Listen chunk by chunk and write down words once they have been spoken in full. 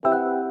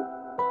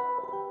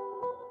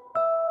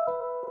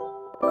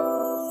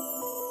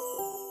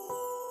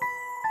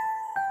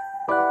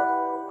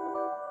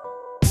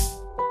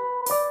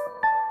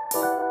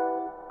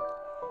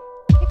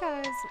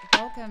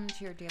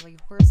to your daily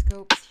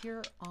horoscopes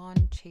here on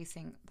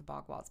Chasing the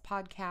Bogwalls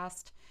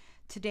podcast.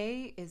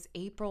 Today is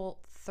April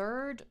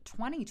 3rd,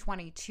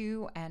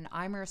 2022, and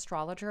I'm your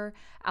astrologer,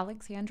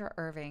 Alexandra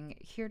Irving,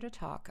 here to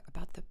talk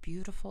about the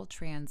beautiful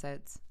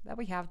transits that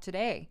we have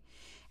today.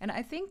 And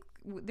I think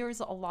there's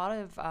a lot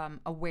of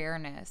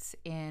awareness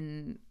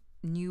in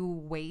new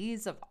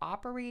ways of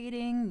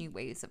operating, new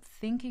ways of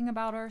thinking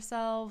about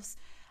ourselves.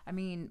 I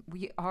mean,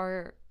 we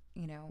are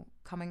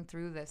coming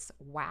through this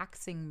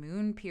waxing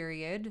moon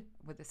period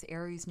with this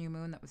Aries new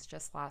moon that was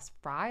just last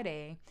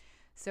Friday.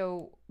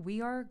 So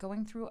we are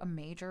going through a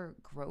major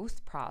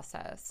growth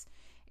process.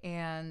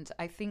 And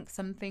I think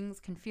some things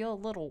can feel a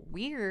little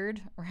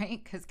weird,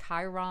 right? Because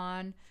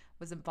Chiron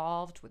was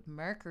involved with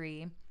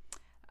Mercury.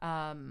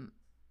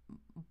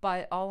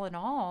 But all in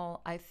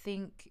all, I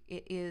think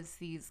it is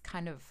these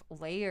kind of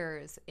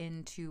layers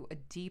into a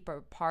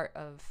deeper part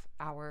of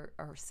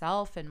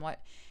ourself and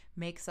what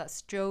makes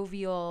us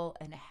jovial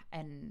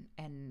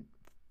and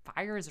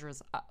fires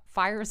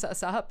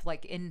us up,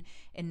 like in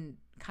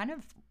kind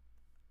of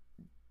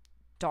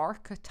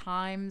dark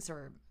times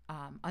or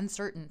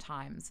uncertain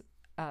times,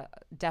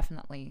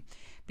 definitely,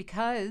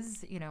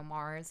 because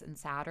Mars and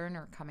Saturn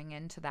are coming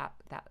into that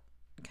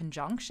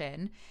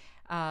conjunction.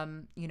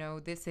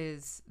 This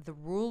is the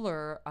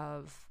ruler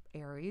of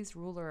Aries,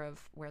 ruler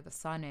of where the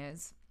sun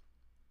is.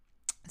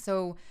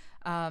 So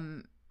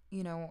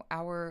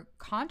our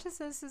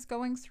consciousness is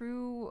going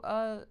through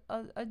a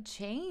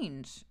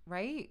change,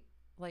 right?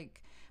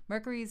 Like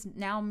Mercury's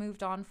now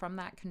moved on from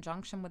that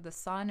conjunction with the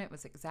sun. It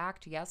was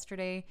exact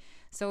yesterday.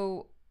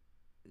 So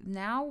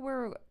now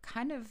we're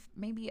kind of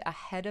maybe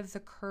ahead of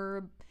the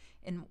curve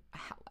in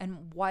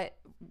what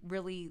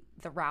really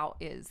the route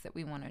is that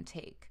we want to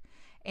take.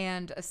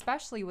 And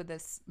especially with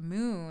this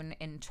moon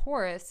in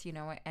Taurus, it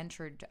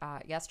entered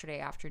yesterday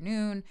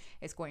afternoon.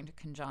 It's going to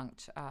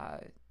conjunct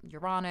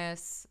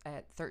Uranus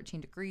at 13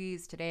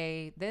 degrees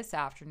today, this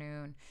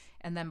afternoon.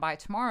 And then by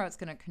tomorrow, it's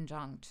going to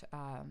conjunct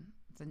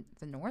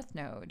the North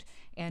Node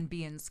and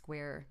be in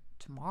square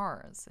to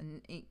Mars.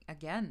 And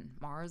again,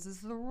 Mars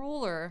is the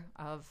ruler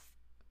of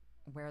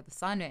where the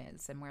sun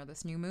is and where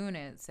this new moon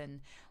is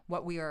and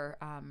what we are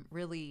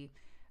really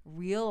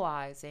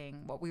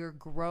realizing, what we are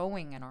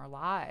growing in our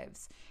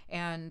lives.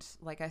 And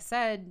like I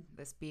said,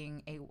 this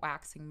being a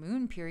waxing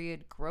moon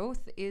period,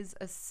 growth is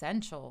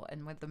essential.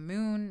 And with the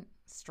moon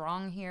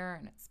strong here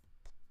and its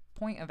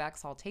point of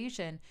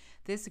exaltation,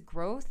 this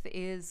growth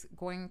is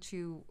going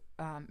to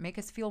make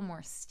us feel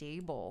more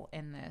stable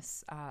in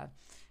this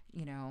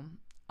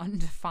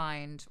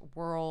undefined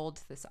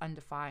world, this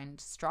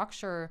undefined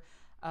structure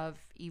of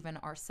even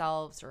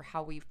ourselves or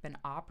how we've been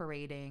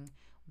operating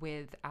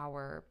with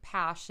our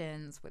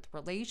passions, with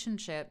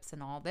relationships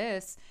and all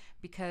this,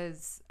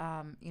 because,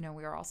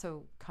 we are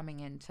also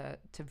coming into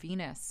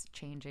Venus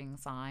changing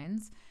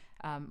signs.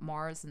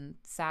 Mars and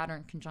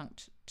Saturn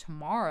conjunct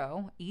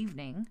tomorrow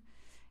evening,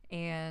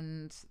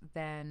 and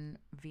then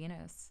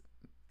Venus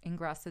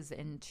ingresses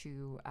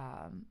into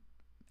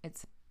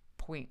its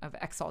point of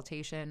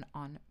exaltation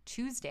on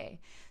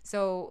Tuesday.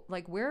 So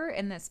like we're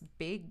in this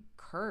big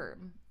curve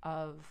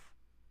of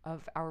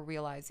our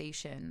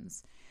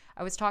realizations.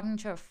 I was talking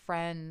to a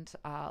friend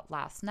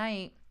last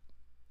night,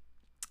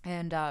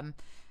 and I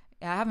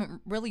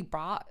haven't really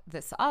brought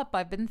this up.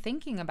 I've been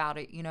thinking about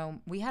it.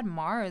 We had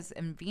Mars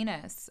and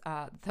Venus.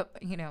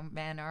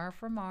 Men are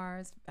from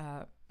Mars,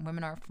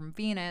 women are from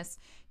Venus,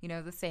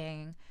 the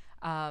saying.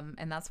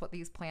 And that's what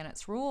these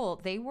planets rule.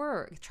 They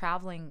were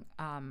traveling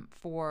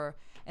for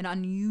an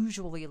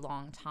unusually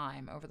long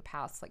time over the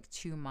past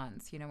 2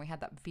 months. We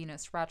had that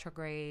Venus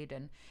retrograde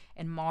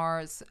and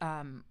Mars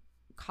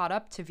caught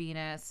up to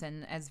Venus,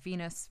 and as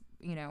Venus,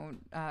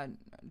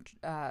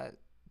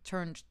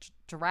 turned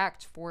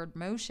direct forward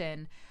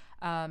motion,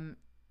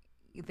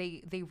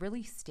 they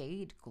really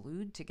stayed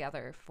glued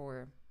together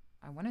for,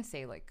 I want to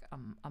say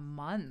a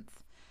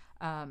month,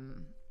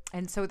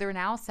 and so they're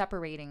now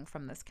separating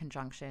from this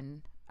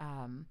conjunction.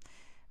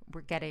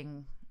 We're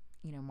getting,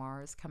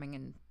 Mars coming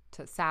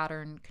into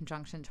Saturn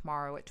conjunction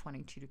tomorrow at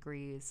 22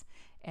 degrees,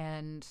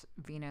 and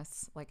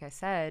Venus, like I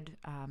said,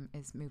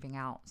 is moving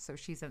out. So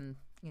she's in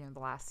the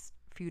last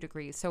few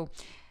degrees. So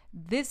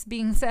this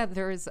being said,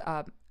 there is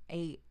a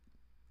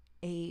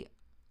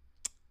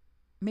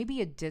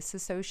maybe a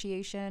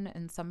disassociation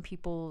in some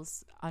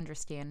people's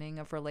understanding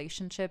of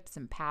relationships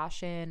and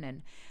passion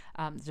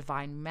and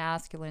divine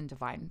masculine,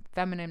 divine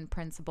feminine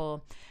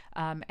principle,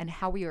 and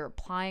how we are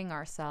applying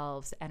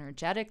ourselves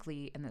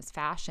energetically in this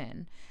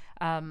fashion.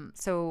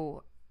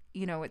 So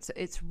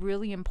it's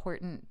really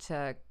important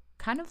to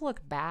kind of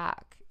look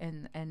back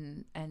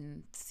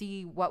and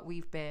see what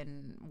we've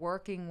been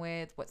working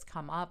with, what's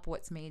come up,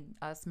 what's made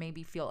us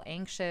maybe feel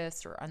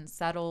anxious or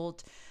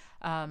unsettled,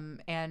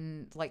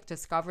 and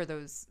discover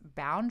those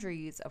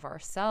boundaries of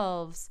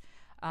ourselves,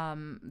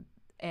 and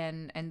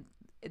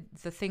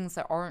the things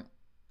that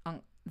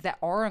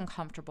are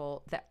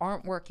uncomfortable, that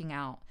aren't working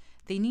out.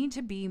 They need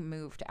to be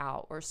moved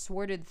out or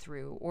sorted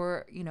through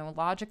or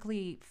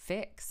logically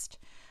fixed,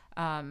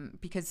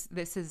 because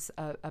this is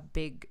a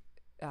big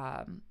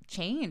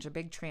change, a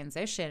big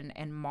transition.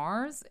 And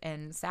Mars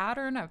and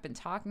Saturn, I've been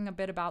talking a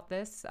bit about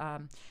this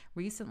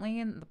recently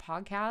in the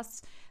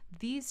podcast.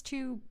 These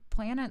two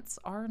planets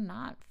are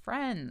not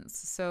friends.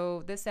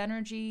 So this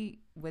energy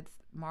with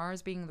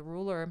Mars being the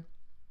ruler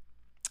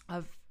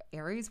of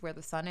Aries, where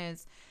the sun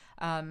is,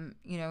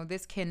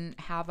 this can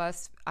have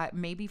us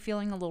maybe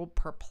feeling a little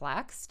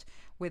perplexed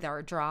with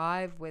our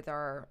drive, with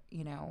our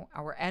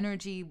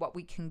energy, what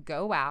we can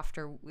go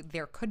after.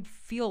 There could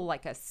feel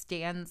like a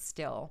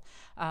standstill.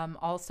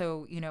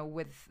 Also,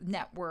 with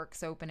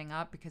networks opening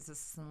up, because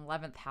this is an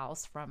 11th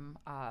house from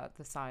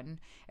the sun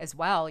as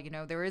well.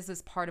 There is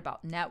this part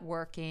about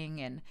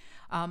networking, and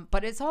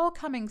but it's all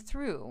coming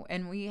through.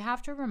 And we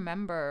have to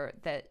remember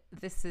that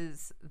this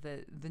is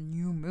the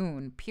new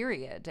moon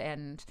period.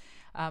 And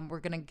we're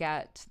going to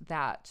get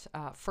that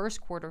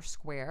first quarter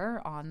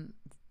square on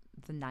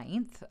the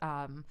 9th.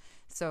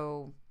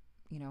 So,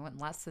 in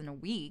less than a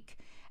week.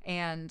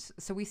 And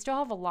so we still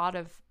have a lot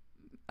of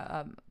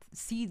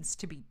seeds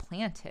to be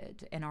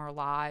planted in our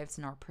lives,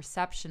 and our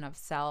perception of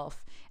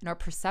self, and our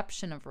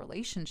perception of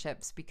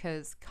relationships,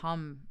 because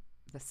come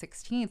the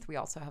 16th, we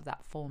also have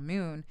that full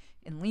moon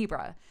in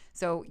Libra.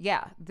 So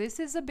yeah, this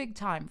is a big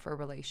time for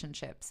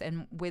relationships.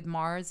 And with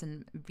Mars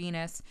and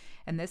Venus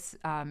and this,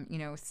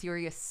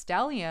 Sirius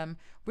stellium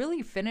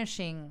really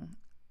finishing,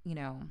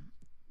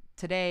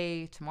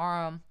 today,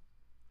 tomorrow,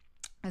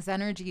 as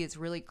energy is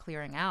really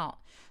clearing out.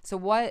 So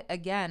what,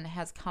 again,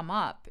 has come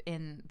up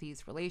in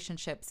these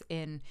relationships,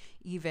 in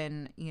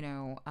even,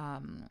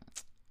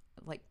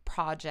 like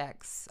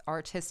projects,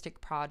 artistic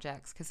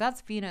projects, because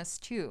that's Venus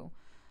too.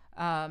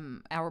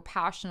 Our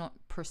passionate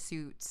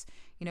pursuits,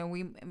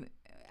 we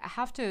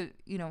have to,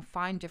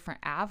 find different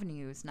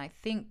avenues. And I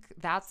think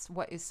that's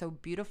what is so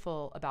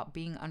beautiful about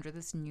being under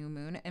this new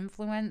moon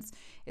influence,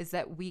 is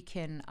that we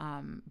can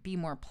be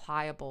more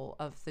pliable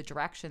of the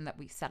direction that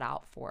we set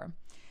out for.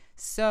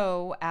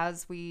 So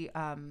as we,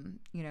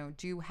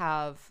 do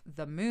have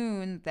the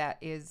moon that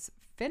is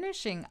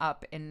finishing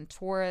up in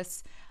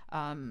Taurus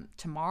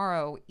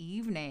tomorrow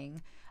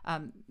evening,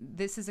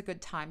 this is a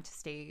good time to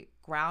stay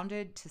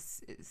grounded, to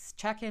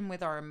check in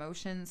with our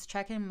emotions,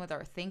 check in with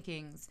our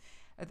thinkings,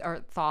 our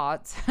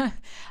thoughts,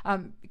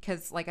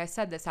 because like I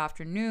said, this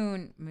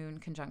afternoon, moon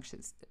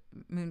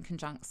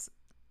conjuncts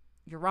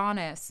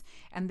Uranus,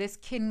 and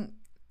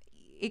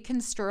it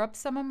can stir up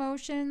some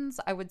emotions,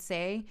 I would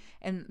say,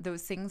 and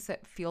those things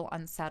that feel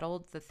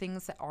unsettled, the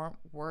things that aren't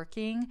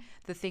working,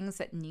 the things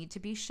that need to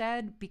be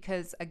shed,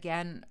 because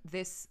again,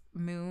 this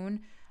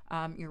moon,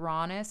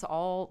 Uranus,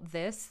 all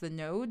this, the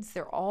nodes,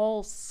 they're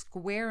all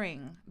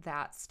squaring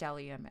that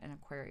stellium in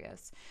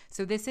Aquarius.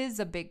 So this is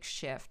a big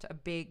shift, a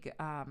big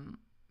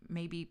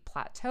maybe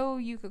plateau,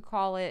 you could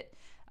call it,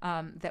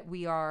 that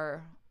we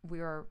are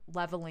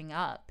leveling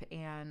up,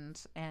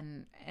 and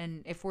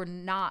if we're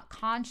not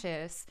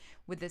conscious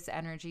with this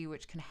energy,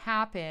 which can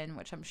happen,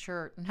 which I'm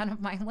sure none of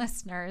my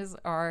listeners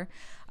are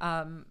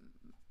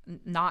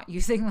not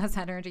using this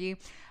energy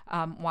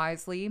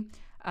wisely.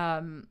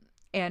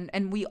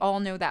 And we all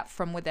know that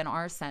from within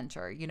our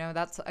center.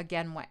 That's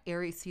again what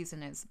Aries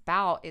season is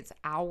about. It's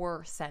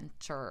our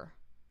center,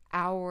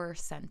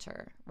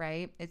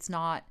 right? It's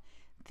not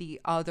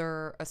the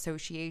other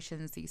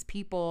associations, these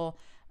people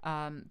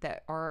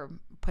that are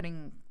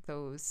putting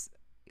those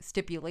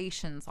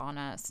stipulations on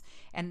us.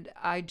 And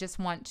I just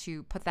want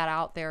to put that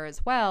out there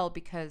as well,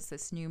 because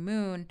this new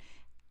moon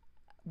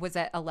was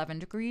at 11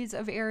 degrees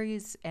of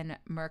Aries and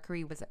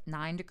Mercury was at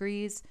 9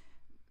 degrees.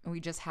 We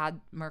just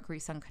had Mercury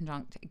Sun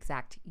conjunct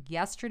exact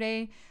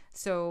yesterday.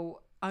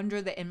 So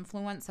under the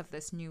influence of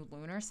this new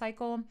lunar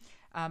cycle,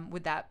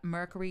 with that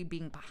Mercury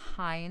being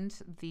behind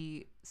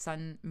the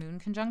Sun Moon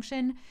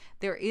conjunction,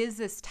 there is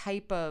this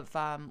type of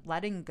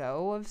letting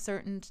go of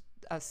certain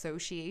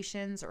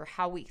associations, or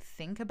how we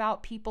think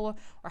about people,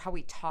 or how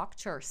we talk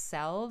to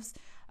ourselves.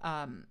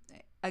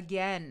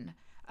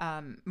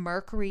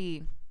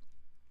 Mercury,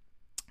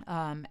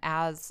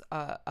 as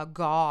a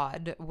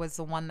god, was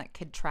the one that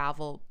could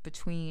travel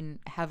between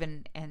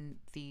heaven and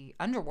the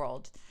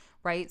underworld,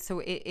 right? So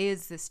it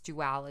is this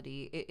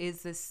duality. It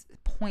is this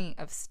point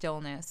of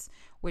stillness,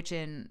 which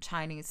in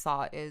Chinese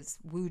thought is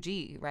Wu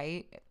Ji,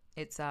 right?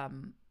 It's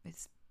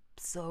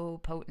so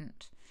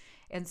potent.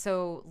 And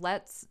so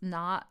let's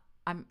not,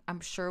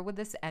 I'm sure with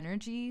this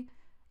energy,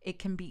 it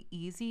can be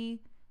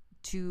easy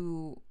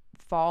to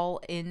fall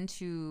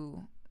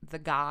into the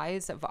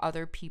guise of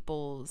other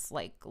people's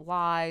like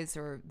lies,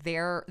 or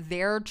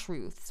their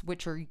truths,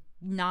 which are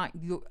not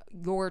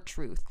your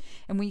truth.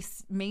 And we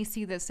may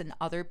see this in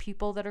other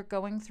people that are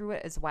going through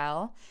it as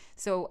well.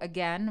 So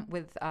again,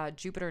 with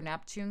Jupiter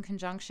Neptune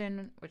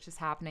conjunction, which is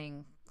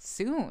happening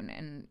soon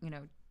in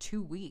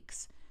 2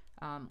 weeks,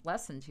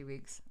 less than 2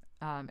 weeks,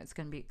 it's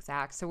going to be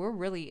exact. So we're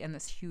really in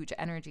this huge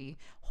energy.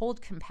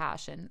 Hold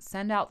compassion,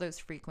 send out those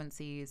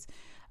frequencies,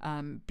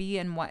 be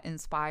in what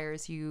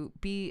inspires you,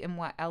 be in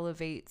what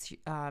elevates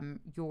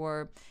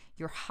your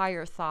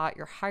higher thought,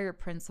 your higher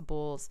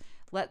principles.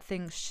 Let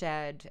things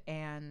shed,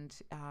 and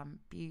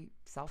be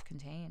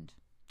self-contained.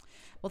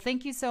 Well,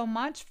 thank you so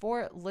much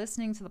for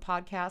listening to the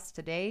podcast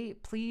today.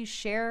 Please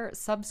share,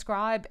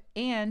 subscribe,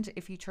 and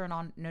if you turn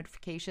on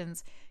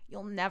notifications,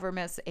 you'll never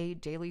miss a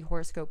daily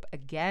horoscope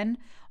again.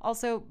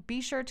 Also,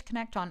 be sure to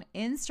connect on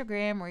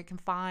Instagram where you can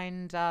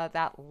find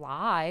that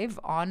live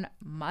on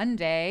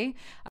Monday.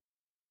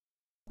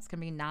 It's going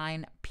to be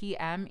 9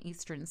 p.m.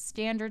 Eastern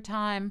Standard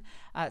Time.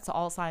 It's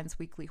All Signs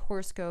Weekly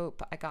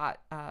Horoscope. I got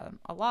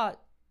a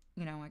lot,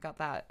 I got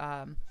that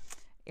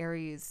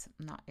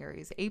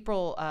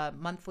April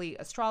monthly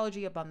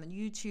astrology up on the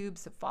YouTube.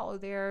 So follow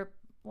there.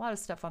 A lot of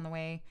stuff on the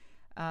way.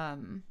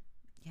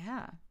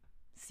 Yeah.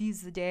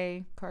 Seize the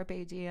day,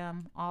 carpe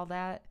diem, all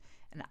that.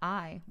 And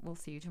I will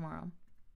see you tomorrow.